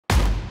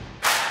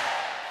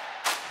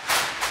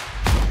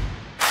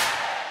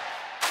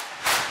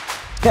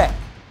Tech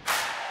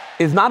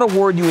is not a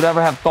word you would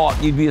ever have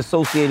thought you'd be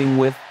associating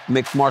with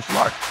mixed martial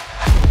arts.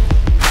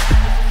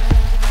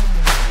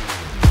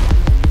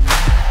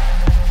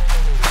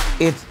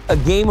 It's a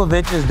game of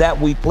inches that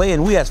we play,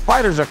 and we as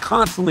fighters are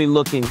constantly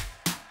looking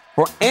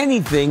for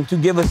anything to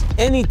give us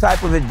any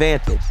type of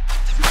advantage.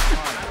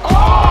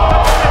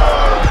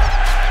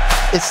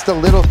 It's the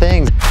little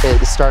things.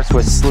 It starts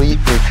with sleep,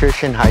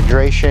 nutrition,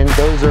 hydration.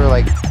 Those are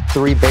like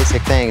 3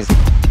 basic things.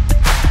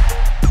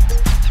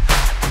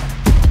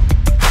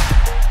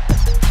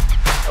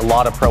 A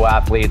lot of pro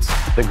athletes,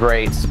 the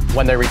greats,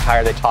 when they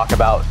retire, they talk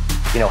about,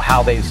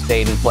 how they've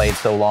stayed and played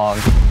so long.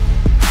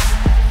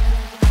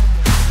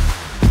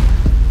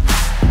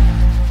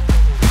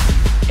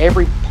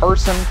 Every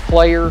person,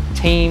 player,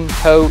 team,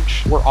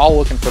 coach, we're all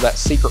looking for that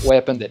secret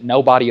weapon that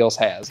nobody else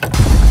has.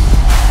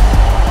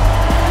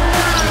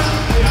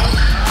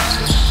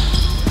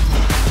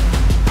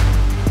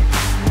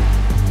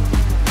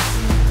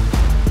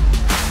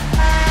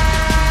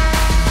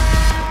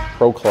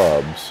 Pro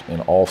clubs in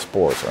all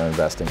sports are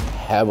investing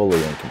heavily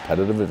in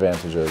competitive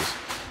advantages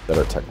that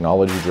are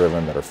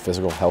technology-driven, that are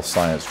physical health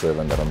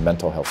science-driven, that are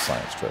mental health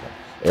science-driven.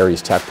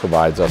 Aries Tech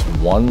provides us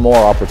one more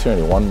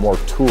opportunity, one more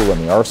tool in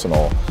the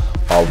arsenal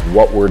of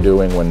what we're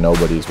doing when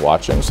nobody's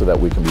watching so that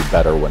we can be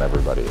better when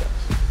everybody is.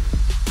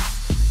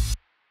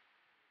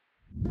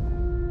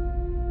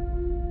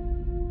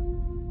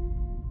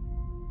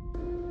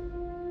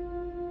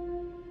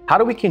 How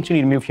do we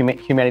continue to move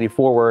humanity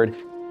forward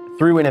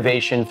through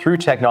innovation, through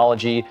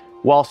technology,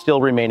 while still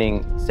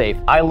remaining safe?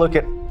 I look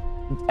at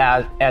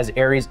as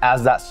Aries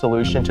as that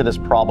solution to this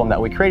problem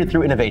that we created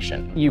through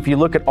innovation. If you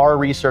look at our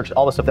research,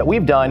 all the stuff that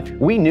we've done,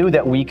 we knew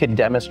that we could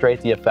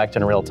demonstrate the effect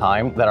in real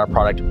time that our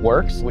product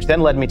works, which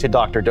then led me to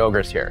Dr.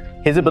 Dogris here.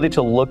 His ability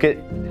to look at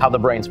how the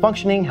brain's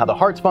functioning, how the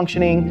heart's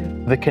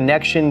functioning, the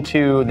connection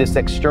to this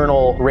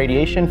external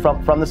radiation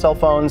from the cell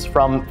phones,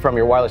 from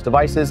your wireless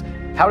devices,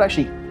 how it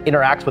actually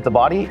interacts with the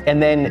body,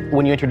 and then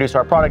when you introduce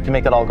our product to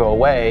make that all go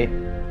away,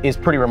 is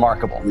pretty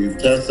remarkable. We've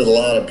tested a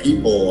lot of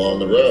people on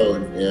the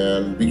road,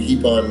 and we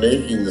keep on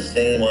making the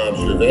same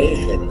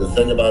observation. The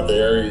thing about the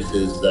Aries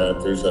is that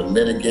there's a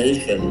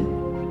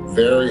mitigation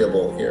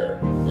variable here,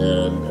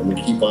 and we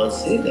keep on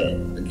seeing that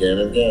again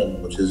and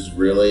again, which is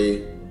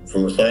really,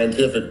 from a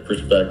scientific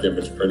perspective,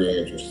 it's pretty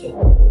interesting.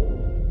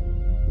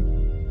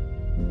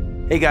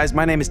 Hey guys,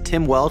 my name is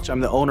Tim Welch.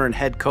 I'm the owner and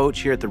head coach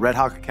here at the Red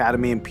Hawk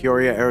Academy in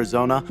Peoria,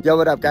 Arizona. Yo,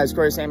 what up guys?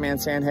 Corey Sandman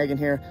Sandhagen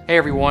here. Hey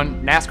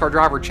everyone, NASCAR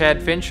driver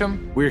Chad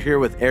Fincham. We're here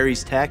with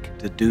Aries Tech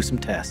to do some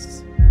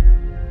tests.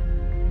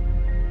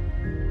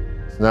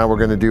 So now we're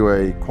going to do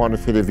a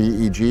quantitative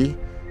EEG,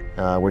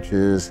 which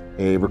is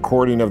a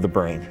recording of the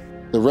brain.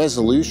 The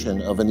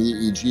resolution of an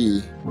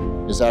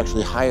EEG is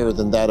actually higher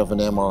than that of an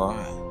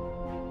MRI.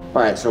 All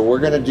right, so we're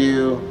going to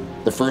do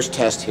the first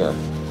test here,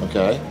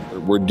 okay?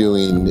 We're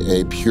doing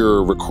a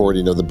pure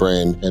recording of the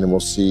brain, and we'll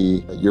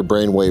see your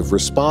brainwave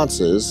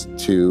responses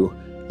to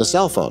the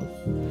cell phone.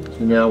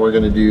 So now we're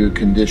going to do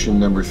condition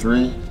number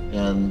 3,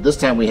 and this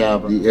time we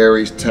have the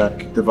Aries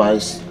Tech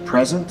device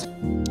present,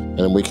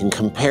 and we can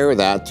compare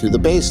that to the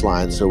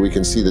baseline so we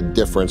can see the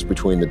difference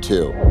between the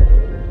two.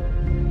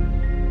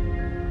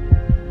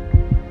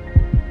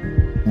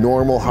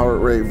 Normal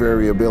heart rate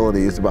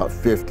variability is about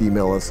 50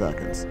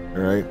 milliseconds,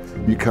 all right?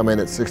 You come in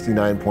at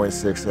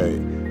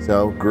 69.68.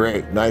 So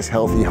great, nice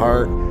healthy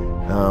heart.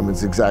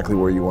 It's exactly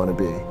where you want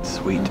to be.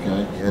 Sweet.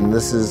 Okay, and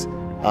this is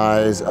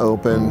eyes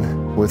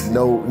open with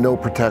no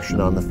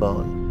protection on the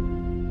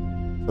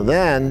phone. So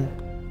then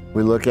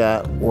we look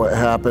at what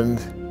happened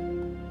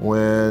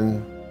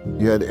when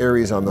you had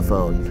Aries on the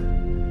phone.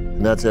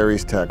 And that's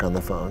Aries Tech on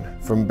the phone.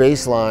 From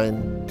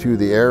baseline to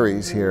the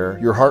Aries here,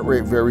 your heart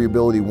rate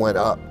variability went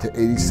up to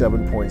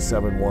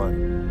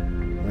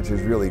 87.71, which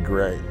is really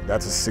great.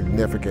 That's a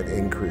significant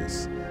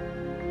increase.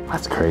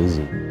 That's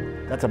crazy.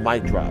 That's a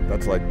mic drop.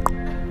 That's like...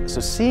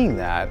 So seeing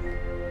that,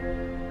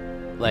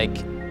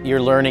 like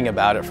you're learning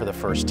about it for the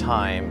first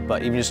time,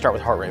 but even just start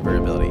with heart rate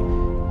variability.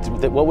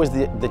 What was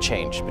the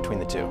change between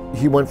the two?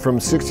 He went from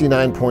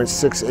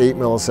 69.68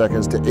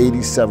 milliseconds to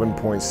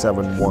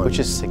 87.71. Which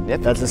is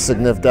significant. That's a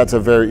significant, that's a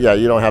very, yeah,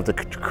 you don't have to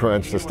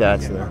crunch the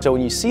stats there. So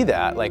when you see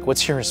that, like,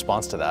 what's your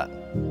response to that?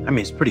 I mean,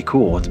 it's pretty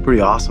cool. It's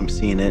pretty awesome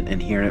seeing it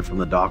and hearing it from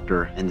the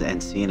doctor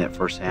and seeing it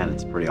firsthand.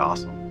 It's pretty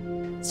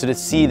awesome. So to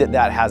see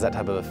that has that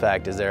type of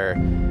effect, is it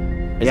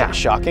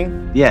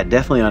shocking? Yeah,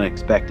 definitely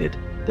unexpected.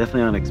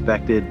 Definitely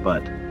unexpected,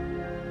 but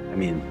I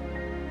mean,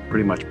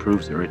 pretty much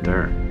proves it right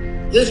there.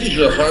 This is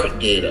your heart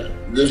data.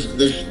 This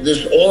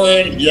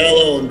orange,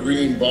 yellow, and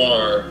green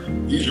bar,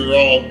 these are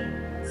all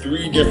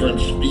 3 different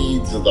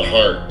speeds of the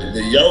heart.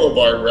 The yellow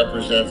bar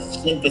represents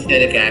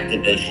sympathetic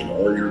activation,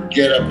 or your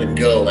get up and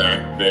go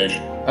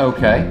activation.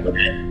 Okay.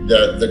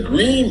 The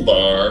green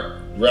bar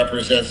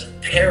represents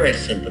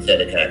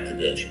parasympathetic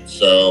activation.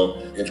 So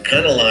it's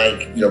kind of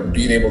like,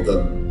 being able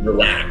to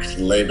relax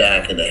and lay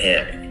back in the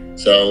hammock.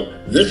 So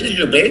this is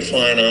your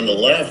baseline on the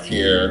left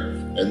here,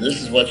 and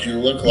this is what you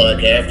look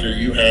like after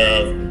you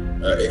have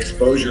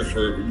exposure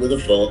with a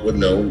phone with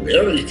no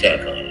Aries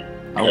Tech on it.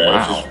 Oh,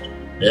 wow.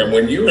 And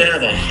when you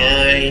have a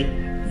high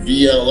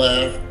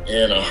VLF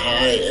and a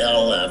high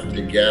LF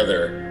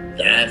together,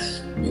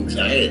 that's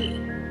anxiety.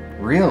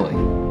 Really?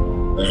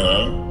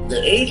 The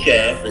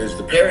HF is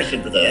the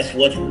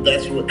parasympathetic.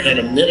 That's what kind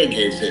of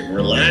mitigates it and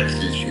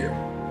relaxes you.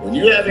 When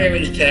you have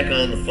Aries Tech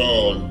on the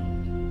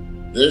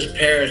phone, this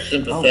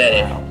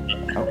parasympathetic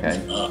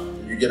is up.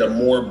 You get a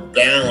more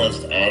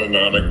balanced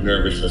autonomic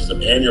nervous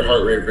system, and your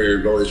heart rate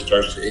variability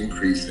starts to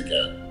increase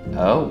again.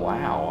 Oh,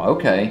 wow.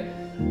 Okay.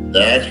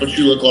 That's what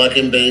you look like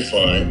in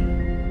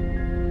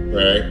baseline,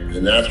 right?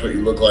 And that's what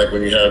you look like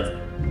when you have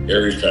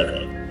Aries Tech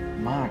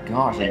on. My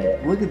gosh,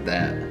 look at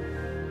that.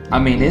 I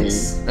mean,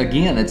 it's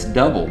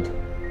doubled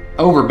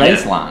over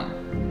baseline.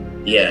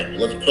 Yeah,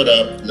 let's put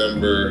up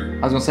number...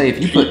 I was gonna say, if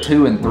you put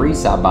 2 and 3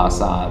 side by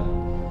side.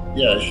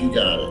 Yes, you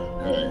got it.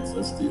 All right, so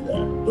let's do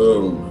that.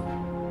 Boom.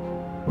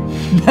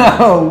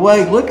 No,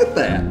 wait, look at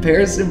that.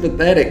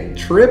 Parasympathetic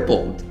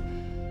tripled.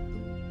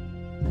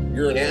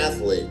 You're an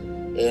athlete,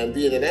 and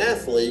being an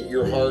athlete,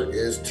 your heart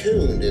is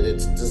tuned and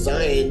it's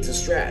designed to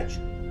stretch.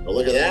 Well,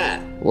 look at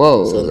that.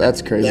 Whoa, so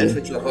that's crazy. That's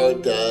what your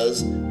heart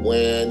does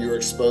when you're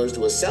exposed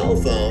to a cell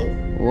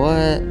phone.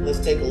 What? Let's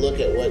take a look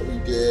at what you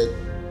did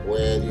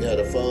when you had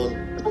a phone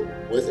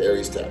with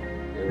Aries Tech.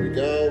 Here we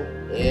go,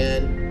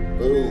 and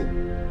boom.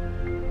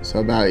 So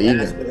about even.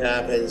 That's what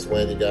happens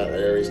when you got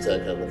Aries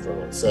Tech on the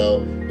phone.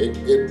 So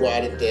it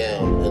brought it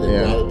down, and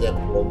it brought it down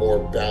to a more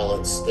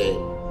balanced state.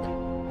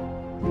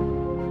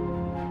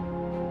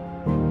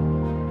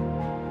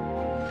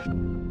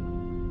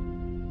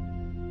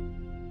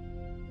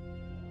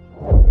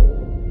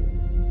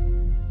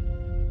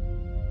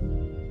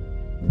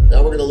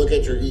 Now we're going to look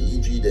at your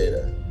EEG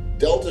data.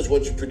 Delta is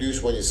what you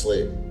produce when you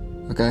sleep.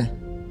 Okay.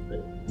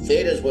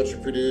 Theta is what you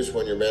produce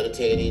when you're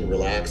meditating,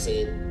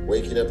 relaxing,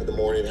 waking up in the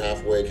morning,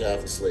 half awake,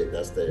 half asleep.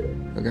 That's theta.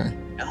 Okay.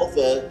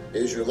 Alpha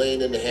is your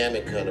laying in the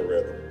hammock kind of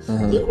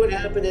rhythm. Look what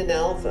happened in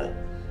alpha.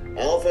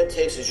 Alpha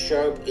takes a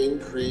sharp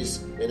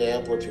increase in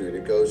amplitude.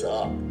 It goes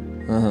up.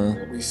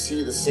 We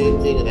see the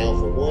same thing in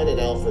alpha 1 and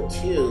alpha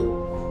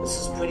 2. This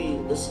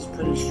is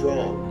pretty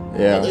strong.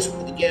 Yeah. Now this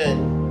would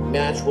again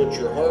match what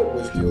your heart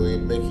was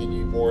doing, making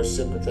you more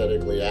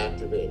sympathetically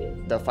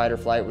activated. The fight or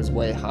flight was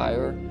way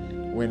higher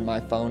when my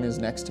phone is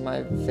next to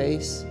my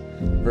face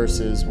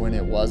versus when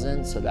it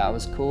wasn't, so that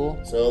was cool.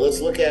 So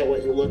let's look at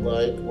what you look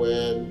like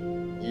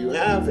when you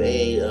have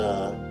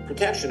a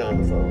protection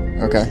on the phone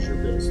versus your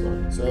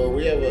baseline. So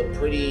we have a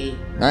pretty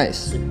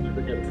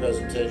significant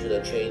presentation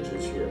that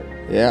changes here.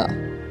 Yeah.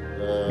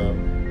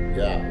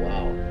 Yeah,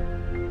 wow.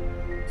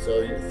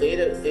 So your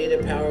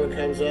theta power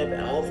comes up,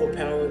 alpha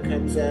power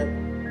comes up,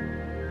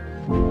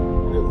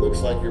 and it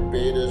looks like your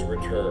betas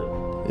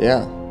return.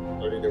 Yeah.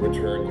 Starting to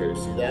return here.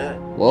 See that?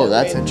 Whoa,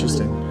 that's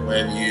interesting.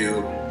 When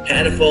you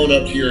had a phone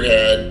up to your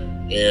head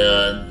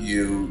and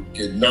you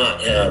did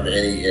not have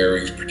any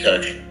Aries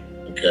protection.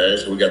 Okay,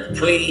 so we got the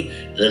pre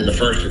and then the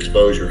first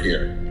exposure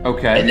here.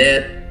 Okay. And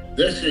then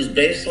this is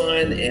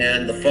baseline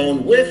and the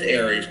phone with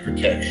Aries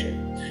protection.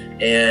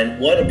 And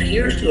what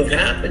appears to have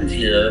happened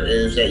here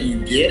is that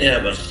you did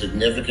have a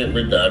significant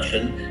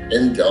reduction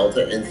in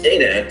delta and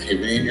theta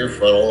activity in your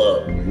frontal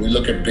lobe. When we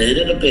look at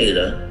beta to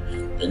beta,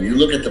 and you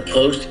look at the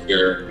post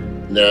here,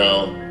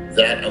 now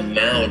that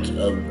amount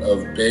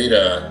of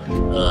beta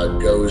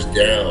goes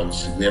down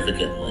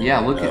significantly. Yeah,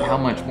 look at how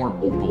much more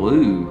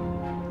blue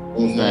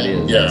that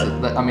is.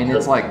 Yeah. I mean,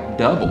 it's like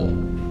double.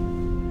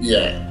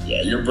 Yeah,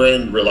 your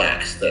brain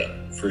relaxed there.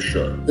 For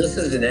sure. This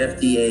is an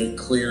FDA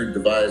cleared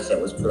device that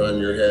was put on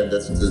your head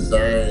that's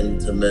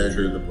designed to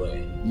measure the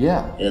brain.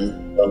 Yeah.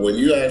 And when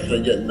you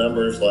actually get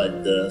numbers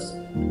like this,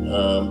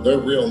 they're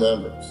real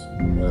numbers.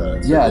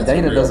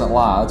 Data doesn't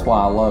lie. That's why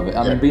I love it.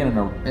 I mean, being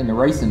in the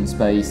racing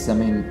space, I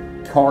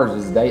mean, cars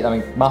is data. I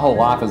mean, my whole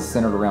life is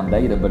centered around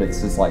data, but it's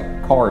just like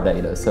car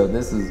data. So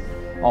this is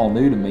all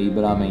new to me,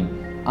 but I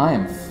mean, I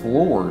am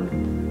floored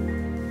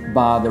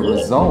by the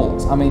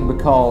results. I mean,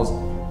 because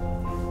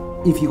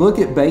if you look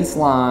at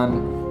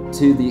baseline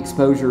to the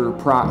exposure,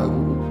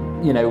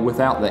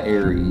 without the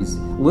Aries,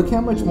 look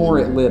how much more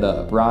it lit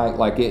up, right?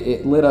 Like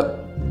it lit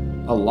up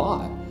a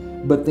lot.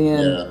 But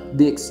then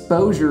the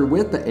exposure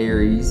with the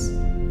Aries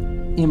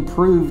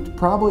improved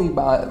probably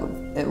by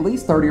at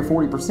least 30 or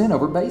 40%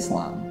 over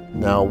baseline.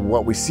 Now,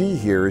 what we see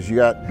here is you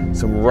got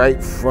some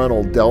right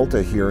frontal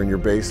delta here in your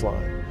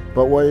baseline.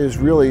 But what is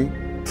really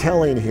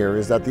telling here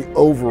is that the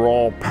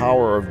overall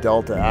power of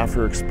delta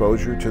after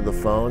exposure to the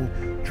phone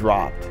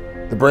dropped.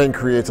 The brain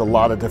creates a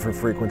lot of different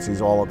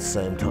frequencies all at the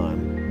same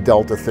time.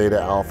 Delta,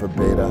 theta, alpha,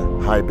 beta,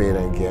 high beta,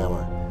 and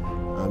gamma.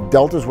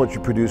 Delta is what you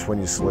produce when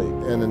you sleep.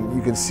 And then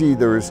you can see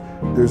there's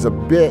a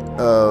bit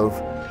of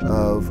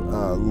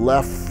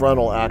left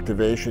frontal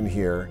activation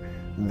here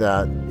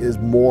that is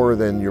more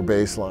than your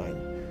baseline.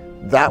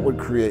 That would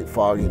create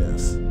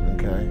fogginess,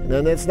 okay?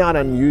 And it's not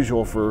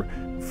unusual for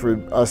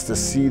us to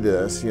see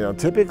this.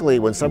 Typically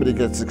when somebody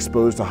gets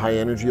exposed to high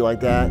energy like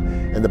that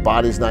and the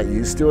body's not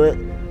used to it,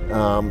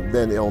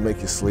 then it'll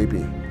make you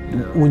sleepy.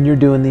 When you're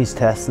doing these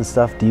tests and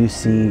stuff, do you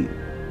see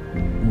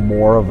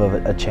more of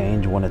a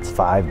change when it's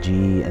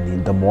 5G,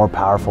 and the more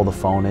powerful the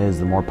phone is,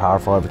 the more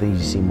powerful everything, you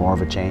see more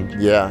of a change?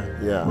 Yeah.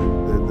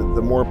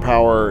 The more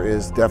power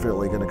is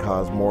definitely going to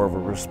cause more of a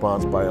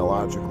response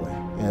biologically.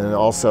 And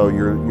also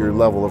your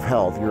level of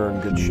health, you're in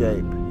good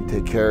shape. You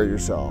take care of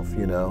yourself,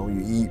 you know,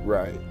 you eat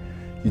right.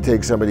 You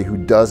take somebody who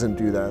doesn't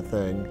do that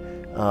thing,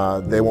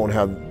 they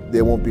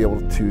won't be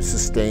able to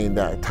sustain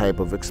that type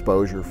of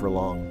exposure for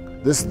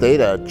long. This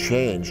theta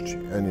changed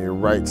on your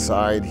right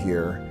side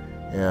here,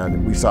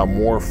 and we saw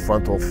more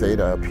frontal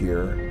theta up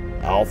here.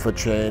 Alpha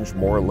changed,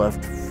 more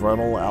left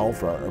frontal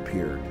alpha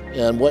appeared.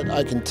 And what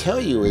I can tell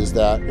you is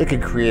that it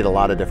can create a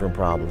lot of different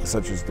problems,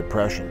 such as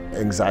depression,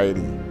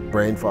 anxiety,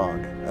 brain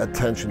fog,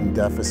 attention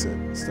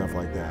deficit, stuff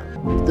like that.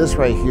 This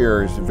right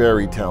here is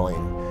very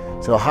telling.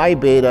 So high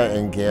beta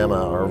and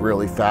gamma are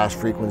really fast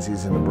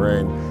frequencies in the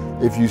brain.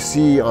 If you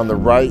see on the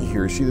right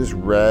here, you see this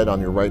red on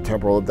your right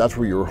temporal lobe, that's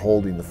where you're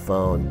holding the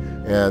phone,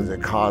 and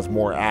it caused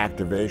more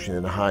activation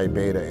in high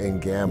beta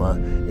and gamma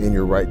in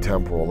your right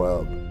temporal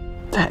lobe.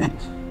 Dang.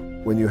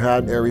 When you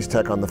had Aries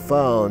Tech on the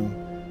phone,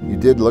 you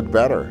did look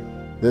better.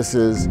 This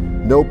is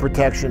no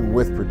protection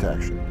with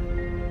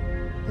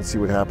protection. Let's see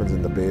what happens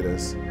in the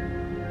betas.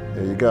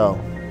 There you go.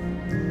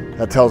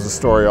 That tells the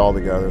story all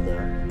together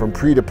there. From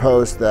pre to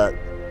post, that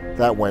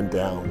went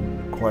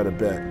down quite a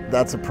bit.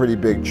 That's a pretty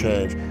big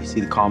change. You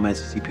see the comments,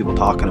 you see people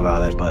talking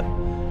about it, but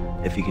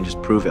if you can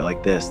just prove it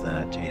like this, then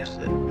it changes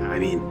it. I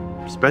mean,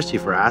 especially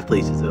for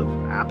athletes, it's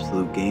an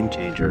absolute game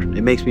changer.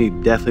 It makes me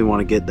definitely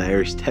want to get the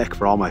Aries Tech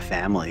for all my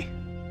family.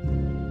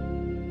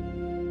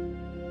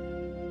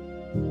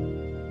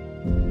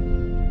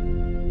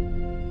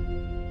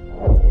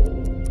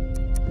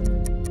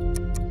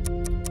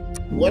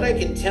 What I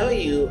can tell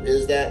you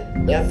is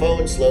that that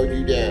phone slowed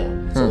you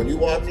down. So when you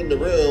walked in the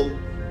room,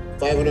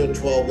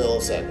 512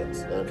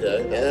 milliseconds,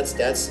 okay? Now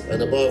that's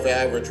an above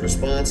average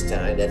response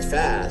time, that's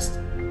fast,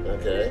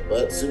 okay?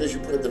 But as soon as you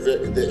put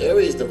the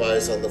Aries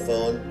device on the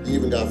phone, you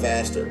even got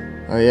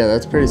faster. Oh yeah,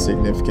 that's pretty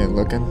significant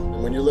looking.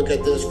 And when you look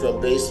at this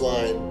from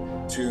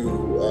baseline to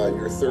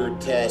your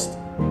third test,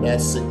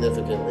 that's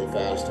significantly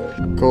faster.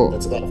 Cool.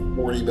 That's about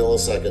 40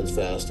 milliseconds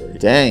faster.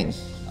 Dang.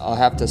 I'll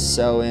have to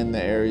sew in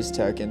the Aries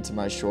Tech into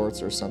my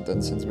shorts or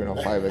something since we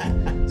don't fight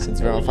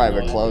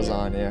with clothes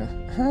on, yeah.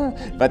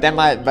 but then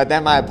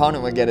my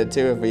opponent would get it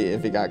too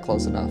if he got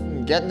close enough.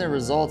 Getting the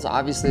results,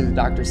 obviously the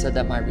doctor said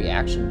that my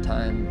reaction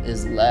time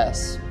is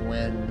less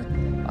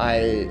when I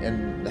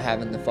am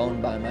having the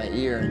phone by my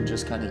ear and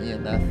just kind of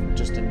EMF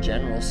just in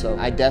general. So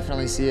I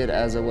definitely see it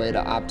as a way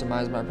to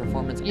optimize my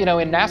performance. You know,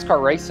 in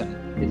NASCAR racing,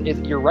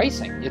 you're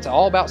racing. It's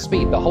all about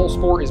speed. The whole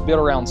sport is built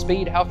around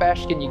speed. How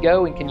fast can you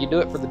go, and can you do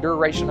it for the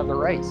duration of the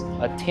race?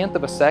 1/10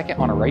 of a second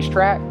on a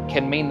racetrack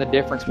can mean the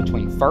difference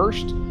between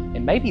first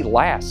and maybe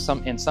last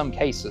in some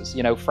cases.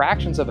 You know,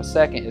 fractions of a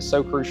second is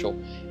so crucial.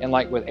 And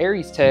like with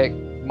Aries Tech,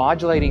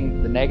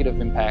 modulating the negative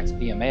impacts of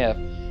EMF,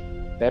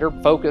 better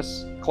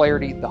focus,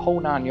 clarity, the whole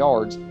 9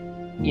 yards,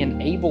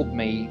 enabled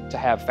me to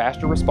have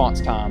faster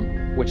response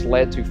time, which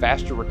led to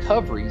faster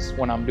recoveries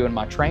when I'm doing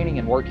my training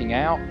and working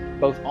out,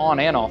 both on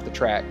and off the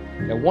track.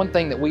 You know, one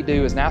thing that we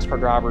do as NASCAR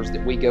drivers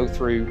that we go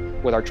through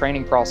with our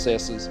training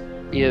processes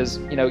is,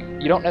 you know,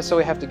 you don't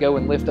necessarily have to go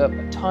and lift up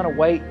a ton of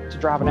weight to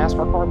drive a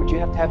NASCAR car, but you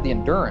have to have the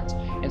endurance.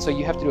 And so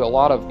you have to do a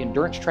lot of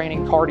endurance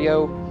training,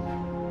 cardio.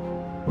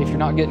 If you're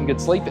not getting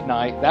good sleep at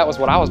night, that was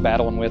what I was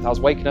battling with. I was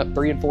waking up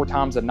 3 and 4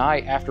 times a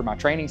night after my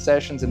training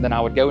sessions, and then I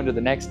would go into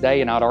the next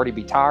day and I'd already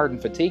be tired and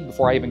fatigued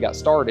before I even got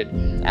started.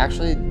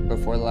 Actually,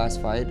 before the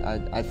last fight,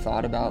 I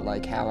thought about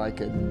like how I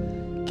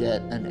could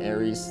get an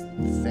Aries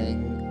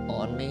thing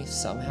on me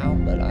somehow,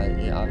 but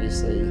I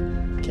obviously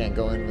can't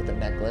go in with a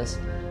necklace.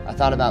 I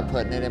thought about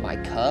putting it in my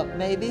cup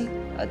maybe.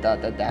 I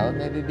thought that would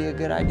maybe be a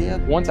good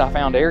idea. Once I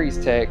found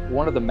Aries Tech,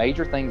 one of the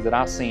major things that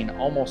I seen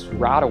almost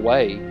right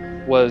away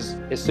was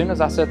as soon as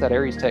I set that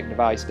Aries Tech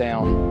device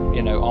down,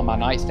 you know, on my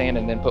nightstand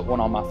and then put one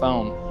on my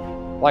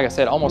phone, like I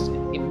said, almost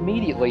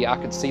immediately I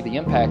could see the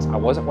impacts. I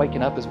wasn't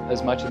waking up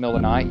as much in the middle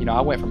of the night. You know,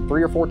 I went from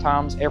 3 or 4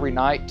 times every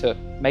night to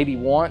maybe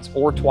once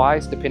or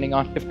twice, depending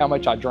on how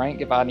much I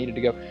drank, if I needed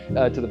to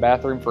go to the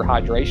bathroom for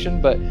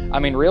hydration. But I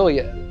mean, really,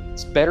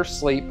 it's better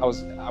sleep.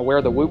 I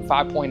wear the Whoop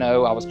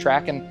 5.0. I was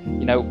tracking,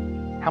 you know,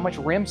 how much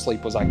REM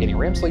sleep was I getting?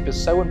 REM sleep is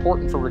so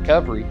important for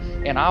recovery,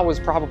 and I was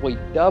probably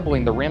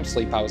doubling the REM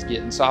sleep I was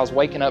getting. So I was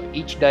waking up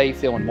each day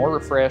feeling more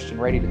refreshed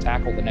and ready to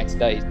tackle the next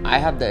day. I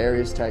have the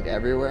Aries Tech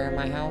everywhere in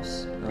my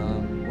house,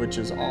 which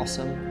is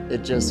awesome.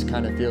 It just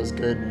kind of feels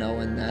good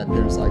knowing that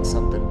there's like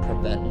something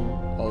preventing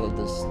all of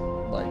this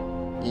like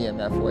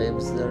EMF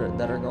waves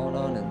that are going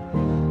on,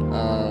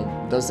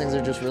 and those things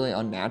are just really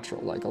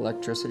unnatural. Like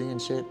electricity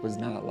and shit was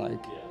not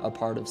like a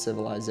part of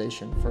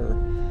civilization for,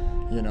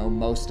 you know,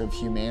 most of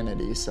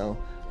humanity. So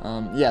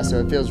yeah, so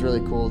it feels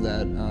really cool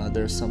that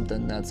there's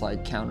something that's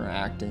like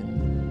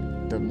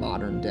counteracting the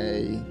modern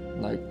day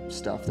like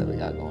stuff that we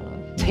got going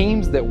on.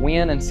 Teams that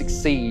win and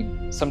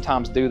succeed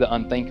sometimes do the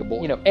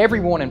unthinkable. You know,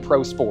 everyone in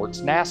pro sports,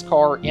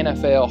 NASCAR,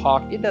 NFL,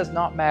 hockey, it does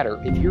not matter.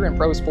 If you're in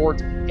pro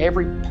sports,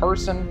 every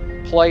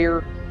person,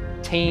 player,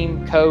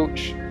 team,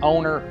 coach,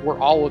 owner, we're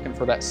all looking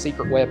for that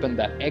secret weapon,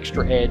 that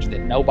extra edge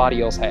that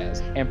nobody else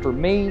has. And for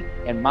me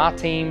and my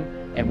team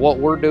and what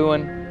we're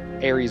doing,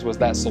 Aries was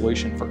that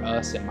solution for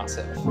us and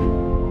myself.